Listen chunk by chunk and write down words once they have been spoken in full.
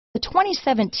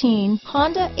2017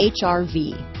 Honda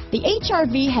HR-V. The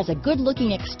HR-V has a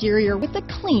good-looking exterior with a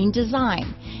clean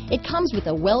design. It comes with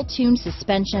a well-tuned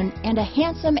suspension and a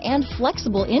handsome and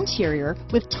flexible interior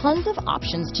with tons of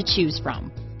options to choose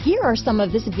from. Here are some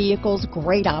of this vehicle's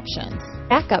great options: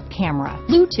 backup camera,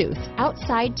 Bluetooth,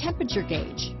 outside temperature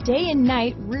gauge, day and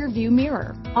night rear view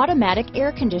mirror, automatic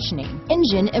air conditioning,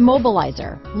 engine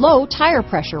immobilizer, low tire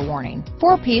pressure warning,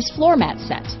 4-piece floor mat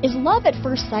set. Is love at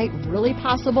first sight really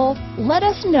possible? Let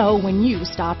us know when you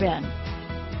stop in.